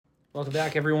Welcome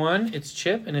back, everyone. It's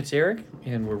Chip and it's Eric,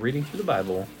 and we're reading through the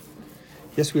Bible.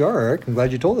 Yes, we are, Eric. I'm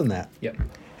glad you told them that. Yep.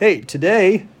 Hey,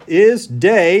 today is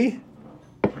day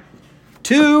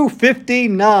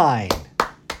 259.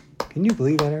 Can you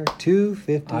believe that, Eric?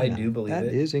 259. I do believe it.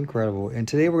 That is incredible. And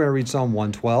today we're going to read Psalm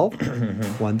 112,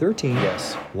 113,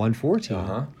 Yes. 114,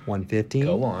 Uh-huh. 115,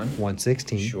 Go on.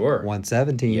 116, Sure.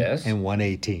 117, Yes. and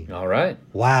 118. All right.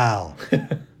 Wow.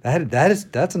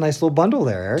 That's a nice little bundle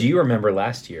there, Eric. Do you remember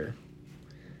last year,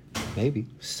 Maybe.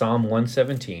 Psalm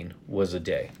 117 was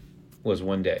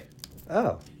one day.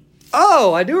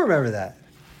 Oh, I do remember that.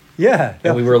 Yeah.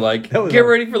 And we were like, that was get a-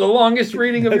 ready for the longest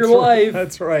reading of your That's right. life.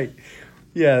 That's right.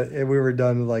 Yeah, and we were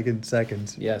done like in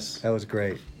seconds. Yes. That was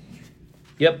great.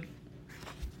 Yep.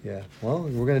 Yeah. Well,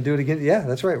 we're going to do it again. Yeah,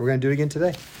 that's right. We're going to do it again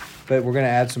today. But we're going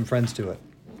to add some friends to it.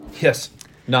 Yes.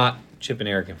 Not Chip and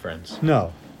Eric and friends.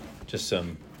 No. Just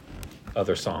some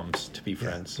other Psalms to be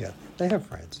friends. Yeah. They have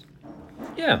friends.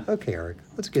 Yeah. Okay, Eric.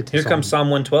 Let's get to Here comes Psalm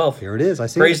 112. Here it is. I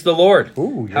see Praise it. the Lord.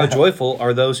 Ooh, How yeah. joyful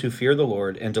are those who fear the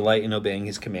Lord and delight in obeying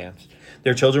his commands.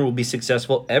 Their children will be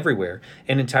successful everywhere.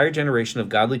 An entire generation of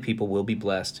godly people will be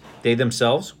blessed. They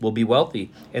themselves will be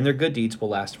wealthy, and their good deeds will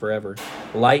last forever.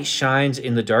 Light shines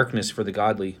in the darkness for the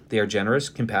godly. They are generous,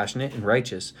 compassionate, and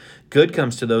righteous. Good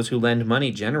comes to those who lend money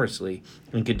generously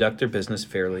and conduct their business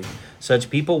fairly.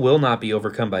 Such people will not be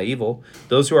overcome by evil.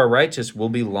 Those who are righteous will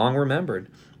be long remembered.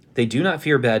 They do not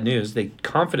fear bad news. They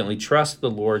confidently trust the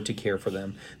Lord to care for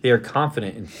them. They are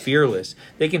confident and fearless.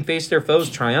 They can face their foes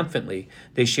triumphantly.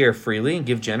 They share freely and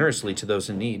give generously to those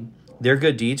in need. Their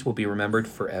good deeds will be remembered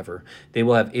forever. They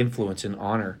will have influence and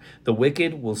honor. The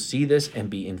wicked will see this and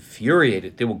be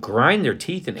infuriated. They will grind their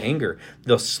teeth in anger.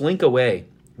 They'll slink away,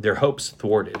 their hopes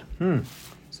thwarted.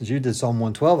 Since you did Psalm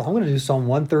 112, I'm going to do Psalm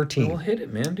 113. Well, hit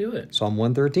it, man. Do it. Psalm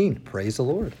 113. Praise the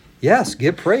Lord. Yes,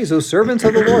 give praise, O servants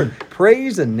of the Lord.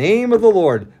 Praise the name of the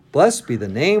Lord. Blessed be the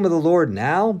name of the Lord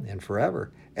now and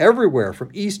forever. Everywhere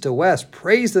from east to west,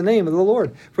 praise the name of the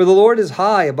Lord. For the Lord is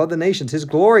high above the nations. His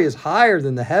glory is higher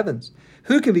than the heavens.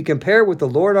 Who can be compared with the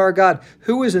Lord our God,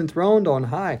 who is enthroned on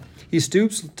high? He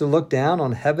stoops to look down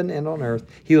on heaven and on earth.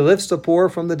 He lifts the poor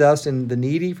from the dust and the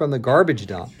needy from the garbage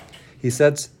dump. He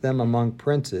sets them among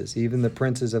princes, even the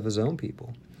princes of his own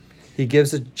people. He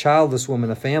gives a childless woman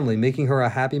a family, making her a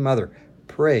happy mother.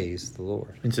 Praise the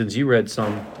Lord. And since you read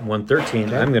Psalm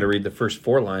 113, I'm going to read the first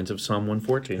 4 lines of Psalm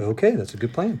 114. Okay, that's a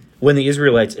good plan. When the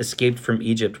Israelites escaped from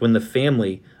Egypt, when the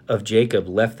family of Jacob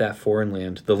left that foreign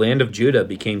land, the land of Judah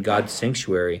became God's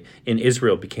sanctuary, and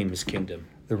Israel became his kingdom.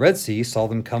 The Red Sea saw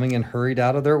them coming and hurried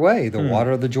out of their way. The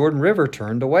water of the Jordan River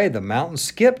turned away. The mountains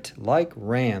skipped like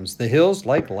rams, the hills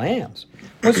like lambs.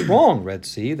 What's wrong, Red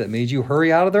Sea, that made you hurry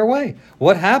out of their way?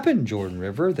 What happened, Jordan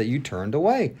River, that you turned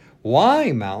away?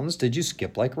 Why, mountains, did you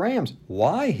skip like rams?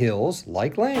 Why, hills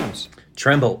like lambs?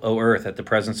 Tremble, O earth, at the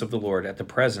presence of the Lord, at the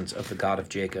presence of the God of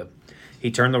Jacob. He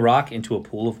turned the rock into a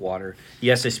pool of water.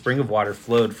 Yes, a spring of water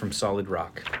flowed from solid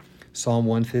rock. Psalm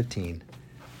 115.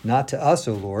 Not to us,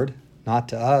 O Lord, not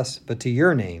to us, but to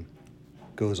your name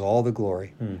goes all the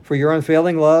glory. For your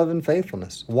unfailing love and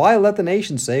faithfulness. Why let the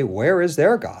nations say, where is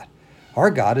their God? Our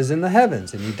God is in the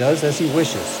heavens, and he does as he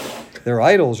wishes. Their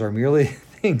idols are merely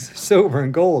things of silver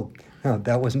and gold. Oh,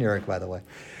 that wasn't Eric, by the way.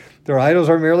 Their idols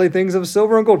are merely things of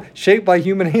silver and gold, shaped by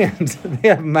human hands. They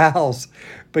have mouths,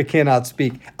 but cannot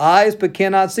speak, eyes, but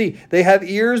cannot see. They have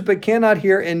ears, but cannot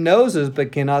hear, and noses,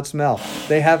 but cannot smell.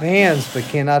 They have hands, but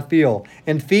cannot feel,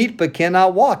 and feet, but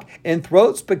cannot walk, and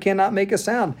throats, but cannot make a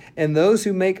sound. And those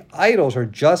who make idols are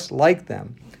just like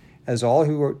them, as all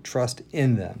who trust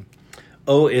in them.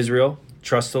 O Israel,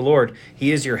 trust the Lord.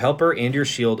 He is your helper and your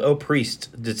shield. O priests,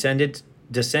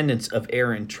 descendants of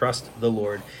Aaron, trust the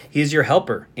Lord. He is your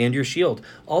helper and your shield.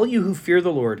 All you who fear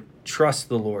the Lord, trust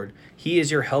the Lord. He is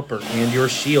your helper and your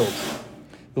shield.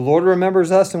 The Lord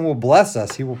remembers us and will bless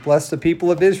us. He will bless the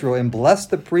people of Israel and bless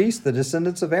the priests, the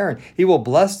descendants of Aaron. He will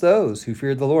bless those who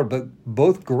fear the Lord, but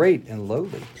both great and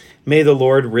lowly. May the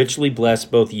Lord richly bless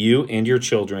both you and your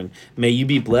children. May you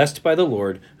be blessed by the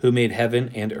Lord, who made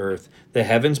heaven and earth. The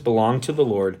heavens belong to the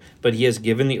Lord, but he has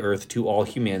given the earth to all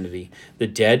humanity. The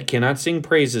dead cannot sing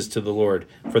praises to the Lord,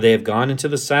 for they have gone into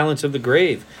the silence of the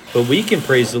grave. But we can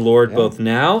praise the Lord both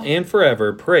now and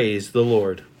forever. Praise the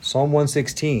Lord. Psalm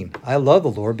 116. I love the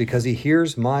Lord because he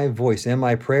hears my voice and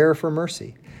my prayer for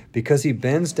mercy. Because he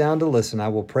bends down to listen, I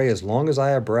will pray as long as I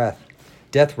have breath.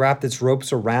 Death wrapped its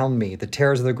ropes around me. The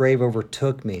terrors of the grave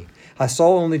overtook me. I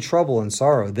saw only trouble and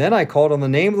sorrow. Then I called on the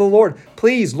name of the Lord.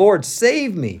 Please, Lord,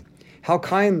 save me. How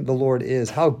kind the Lord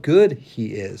is. How good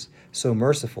he is. So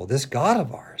merciful. This God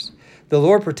of ours. The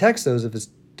Lord protects those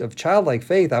of childlike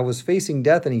faith. I was facing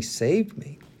death and he saved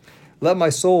me. Let my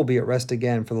soul be at rest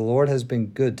again, for the Lord has been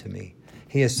good to me.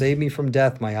 He has saved me from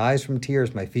death, my eyes from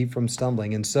tears, my feet from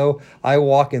stumbling. And so I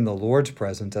walk in the Lord's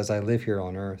presence as I live here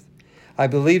on earth. I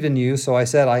believed in you, so I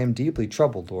said, I am deeply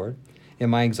troubled, Lord. In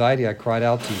my anxiety, I cried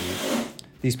out to you.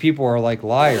 These people are like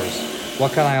liars.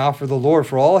 What can I offer the Lord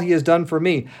for all he has done for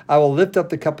me? I will lift up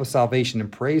the cup of salvation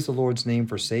and praise the Lord's name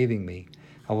for saving me.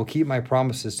 I will keep my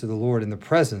promises to the Lord in the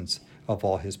presence of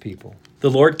all his people. The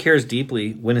Lord cares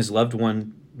deeply when his loved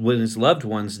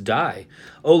ones die.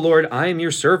 O Lord, I am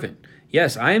your servant.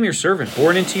 Yes, I am your servant,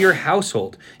 born into your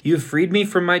household. You have freed me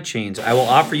from my chains. I will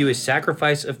offer you a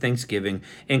sacrifice of thanksgiving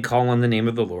and call on the name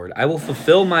of the Lord. I will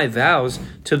fulfill my vows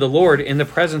to the Lord in the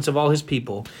presence of all his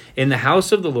people. In the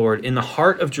house of the Lord, in the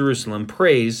heart of Jerusalem,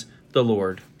 praise the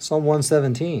Lord. Psalm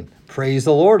 117. Praise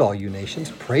the Lord, all you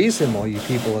nations. Praise him, all you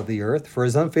people of the earth, for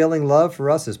his unfailing love for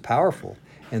us is powerful,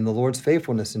 and the Lord's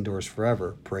faithfulness endures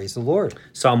forever. Praise the Lord.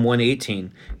 Psalm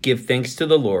 118. Give thanks to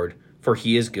the Lord, for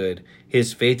he is good.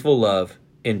 His faithful love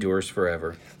endures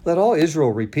forever. Let all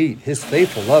Israel repeat, his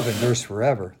faithful love endures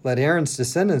forever. Let Aaron's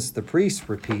descendants, the priests,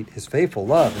 repeat, his faithful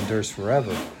love endures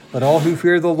forever. Let all who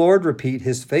fear the Lord repeat,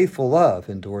 his faithful love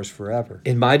endures forever.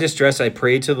 In my distress I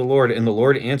prayed to the Lord, and the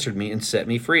Lord answered me and set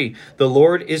me free. The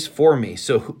Lord is for me,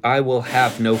 so I will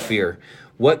have no fear.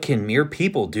 What can mere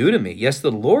people do to me? Yes,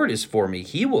 the Lord is for me.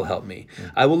 He will help me.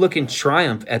 I will look in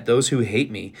triumph at those who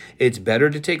hate me. It's better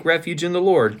to take refuge in the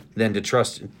Lord than to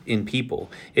trust in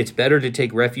people. It's better to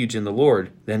take refuge in the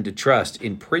Lord than to trust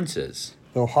in princes.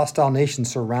 Though hostile nations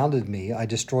surrounded me, I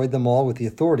destroyed them all with the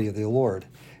authority of the Lord.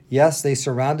 Yes, they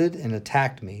surrounded and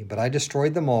attacked me, but I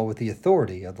destroyed them all with the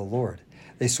authority of the Lord.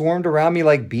 They swarmed around me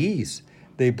like bees.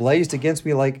 They blazed against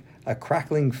me like a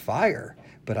crackling fire,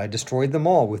 but I destroyed them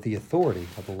all with the authority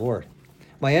of the Lord.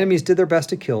 My enemies did their best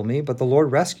to kill me, but the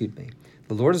Lord rescued me.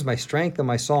 The Lord is my strength and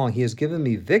my song. He has given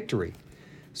me victory.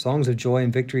 Songs of joy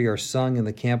and victory are sung in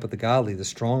the camp of the godly. The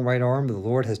strong right arm of the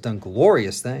Lord has done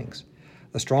glorious things.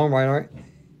 The strong right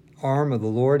arm of the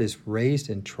Lord is raised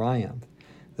in triumph.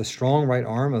 The strong right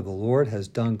arm of the Lord has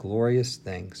done glorious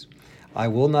things. I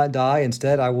will not die.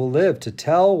 Instead, I will live to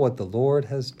tell what the Lord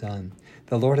has done.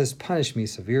 The Lord has punished me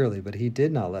severely, but he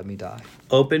did not let me die.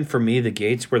 Open for me the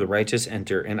gates where the righteous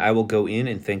enter, and I will go in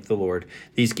and thank the Lord.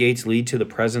 These gates lead to the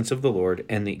presence of the Lord,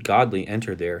 and the godly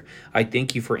enter there. I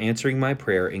thank you for answering my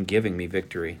prayer and giving me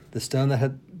victory. The stone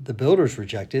that the builders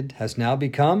rejected has now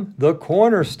become the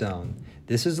cornerstone.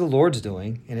 This is the Lord's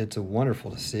doing, and it's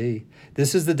wonderful to see.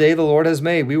 This is the day the Lord has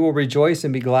made. We will rejoice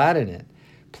and be glad in it.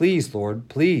 Please, Lord,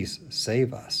 please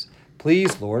save us.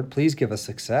 Please, Lord, please give us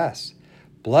success.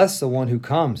 Bless the one who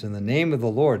comes in the name of the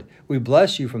Lord. We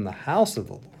bless you from the house of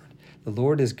the Lord. The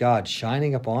Lord is God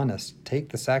shining upon us. Take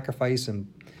the sacrifice and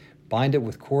bind it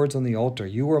with cords on the altar.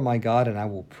 You are my God, and I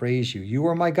will praise you. You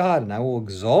are my God, and I will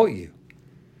exalt you.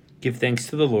 Give thanks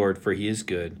to the Lord, for he is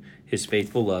good. His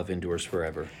faithful love endures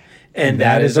forever. And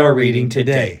that is our reading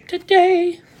today.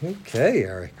 Okay,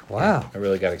 Eric. Wow. I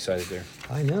really got excited there.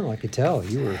 I know. I could tell.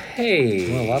 You were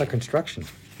doing a lot of construction.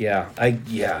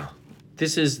 Yeah.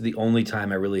 This is the only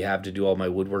time I really have to do all my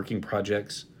woodworking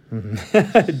projects.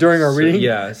 During our reading?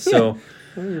 Yeah, so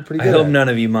you're pretty I good hope at it. none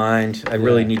of you mind. I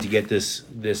really need to get this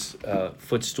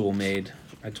footstool made.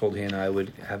 I told Hannah I would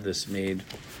have this made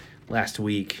last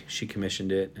week. She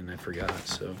commissioned it, and I forgot.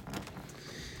 So,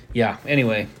 yeah,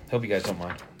 anyway, hope you guys don't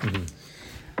mind.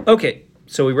 Okay,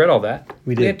 so we read all that.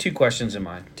 We did. We had 2 questions in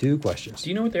mind. 2 questions. Do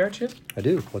you know what they are, Chip? I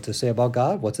do. What's it say about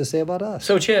God? What's it say about us?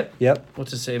 So, Chip, Yep.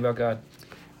 what's it say about God?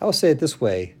 I will say it this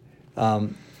way.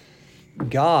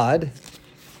 God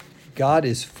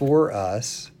is for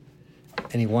us,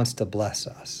 and he wants to bless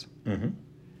us. Mm-hmm.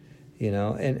 You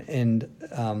know, and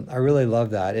I really love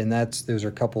that. And those are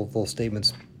a couple of little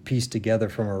statements pieced together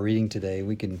from our reading today.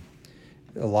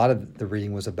 A lot of the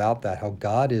reading was about that, how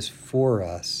God is for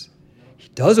us. He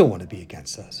doesn't want to be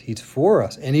against us. He's for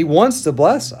us, and he wants to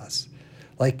bless us.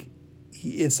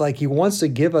 It's like he wants to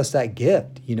give us that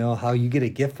gift. You know how you get a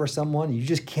gift for someone, you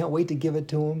just can't wait to give it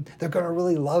to them. They're going to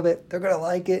really love it. They're going to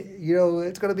like it. You know,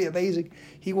 it's going to be amazing.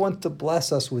 He wants to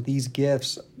bless us with these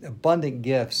gifts, abundant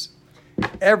gifts,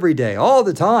 every day, all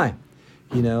the time.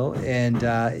 You know, and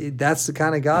that's the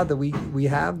kind of God that we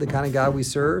have, the kind of God we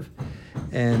serve.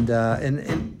 And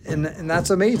that's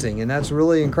amazing, and that's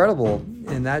really incredible,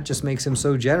 and that just makes him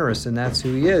so generous, and that's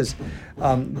who he is.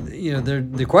 You know,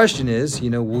 the question is, you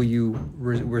know, will you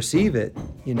receive it?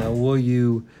 You know, will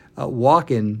you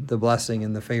walk in the blessing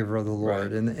and the favor of the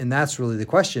Lord? Right. And that's really the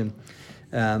question.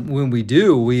 When we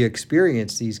do, we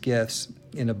experience these gifts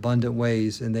in abundant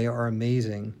ways, and they are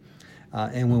amazing.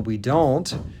 And when we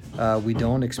don't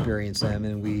experience them,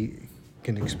 and we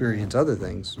can experience other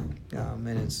things, and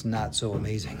it's not so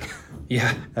amazing.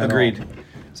 Yeah, At agreed. all.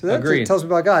 So that Agreed. tells me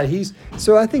about God.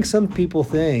 So I think some people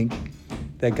think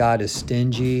that God is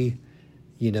stingy,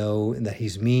 and that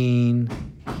he's mean.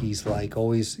 He's like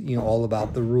always, all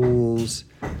about the rules.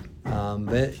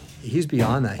 But he's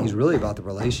beyond that. He's really about the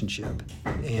relationship.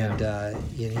 And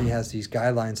he has these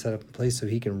guidelines set up in place so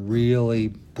he can really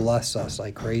bless us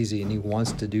like crazy, and he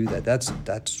wants to do that.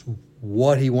 That's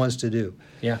what he wants to do.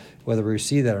 Yeah. Whether we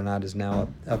see that or not is now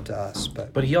up to us.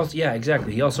 But he also,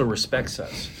 exactly. He also respects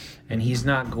us, and he's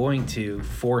not going to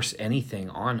force anything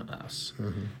on us.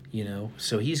 Mm-hmm.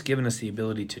 So he's given us the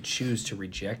ability to choose to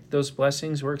reject those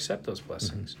blessings or accept those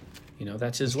blessings.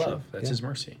 That's his love. That's his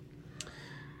mercy.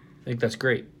 I think that's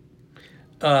great.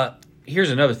 Here's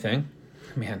another thing.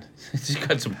 Man, it's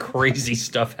got some crazy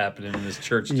stuff happening in this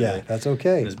church today. yeah, that's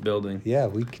okay. In this building. Yeah,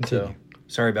 we continue. So,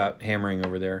 sorry about hammering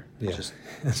over there. Yeah,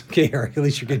 that's okay, Eric. At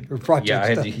least you're getting your project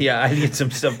done. I need some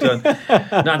stuff done.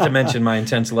 Not to mention my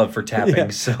intense love for tapping. Yeah.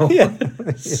 So, Not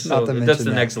to mention that's the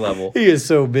that. next level. He is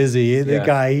so busy. The Yeah.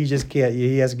 guy, he just can't.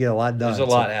 He has to get a lot done. There's a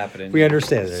lot happening. We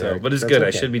understand it, So, Eric. but it's That's good. I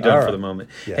okay. should be done All for right. the moment.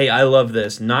 Yeah. Hey, I love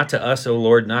this. Not to us, O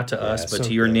Lord, not to us, but so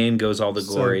to your good. name goes all the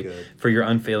So glory good. for your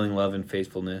unfailing love and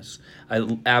faithfulness.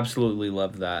 I absolutely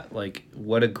love that. Like,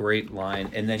 what a great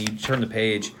line. And then you turn the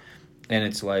page, and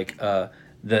it's like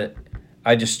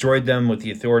I destroyed them with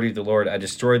the authority of the Lord. I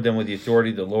destroyed them with the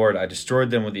authority of the Lord. I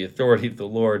destroyed them with the authority of the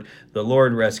Lord. The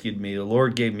Lord rescued me. The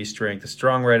Lord gave me strength. The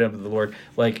strong right hand of the Lord.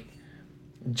 Like,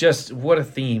 just what a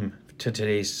theme to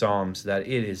today's Psalms, that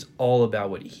it is all about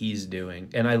what he's doing.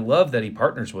 And I love that he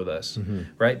partners with us,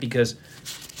 right? Because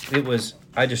it was,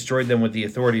 I destroyed them with the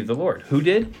authority of the Lord. Who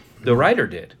did? The writer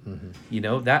did.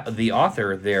 That the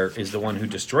author there is the one who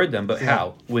destroyed them, but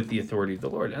how? With the authority of the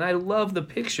Lord. And I love the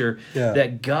picture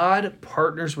that God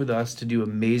partners with us to do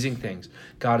amazing things.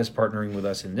 God is partnering with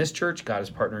us in this church. God is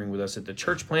partnering with us at the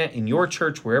church plant, in your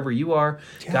church, wherever you are.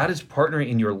 Yeah. God is partnering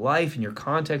in your life, in your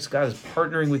context. God is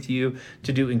partnering with you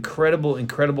to do incredible,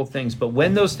 incredible things. But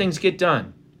when those things get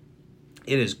done,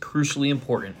 it is crucially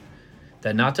important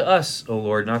that not to us, O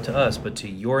Lord, not to us, but to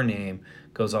your name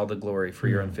goes all the glory for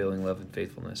your unfailing love and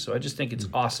faithfulness. So I just think it's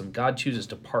awesome. God chooses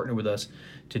to partner with us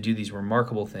to do these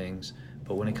remarkable things.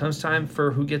 But when it comes time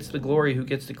for who gets the glory, who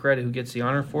gets the credit, who gets the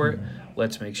honor for it,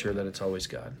 let's make sure that it's always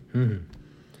God.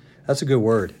 That's a good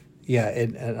word. Yeah,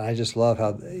 and I just love how,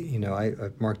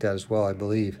 I've marked that as well, I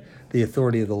believe. The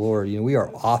authority of the Lord. We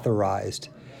are authorized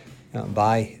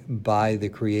by the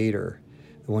Creator,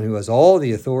 the one who has all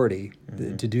the authority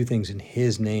to do things in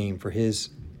his name, for his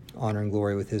honor and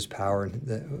glory, with his power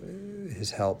and his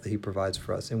help that he provides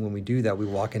for us. And when we do that, we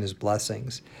walk in his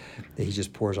blessings that he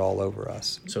just pours all over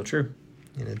us. So true.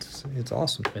 And it's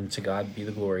awesome. And to God be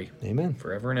the glory. Amen.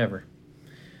 Forever and ever.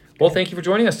 Well, thank you for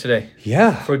joining us today.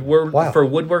 Yeah. For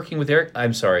Woodworking with Eric.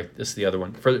 I'm sorry, this is the other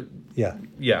one.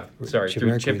 Sorry. Chip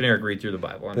and Eric read through the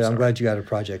Bible. I'm glad you got a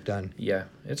project done. Yeah,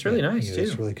 it's really nice too.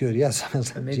 It's really good.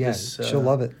 Yes, she'll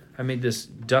love it. I made this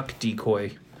duck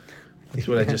decoy. That's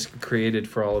what I just created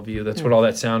for all of you. That's what all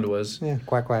that sound was. Yeah,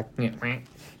 quack, quack. Yeah.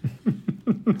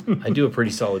 I do a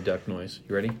pretty solid duck noise.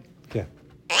 You ready? Yeah.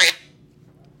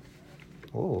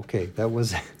 Oh, okay. That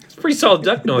was... It's a pretty solid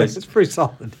duck noise. It's pretty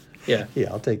solid. Yeah.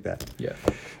 Yeah, I'll take that. Yeah.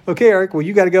 Okay, Eric. Well,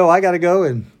 you got to go. I got to go,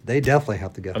 and they definitely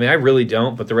have to go. I mean, I really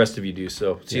don't, but the rest of you do.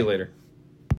 So see you later.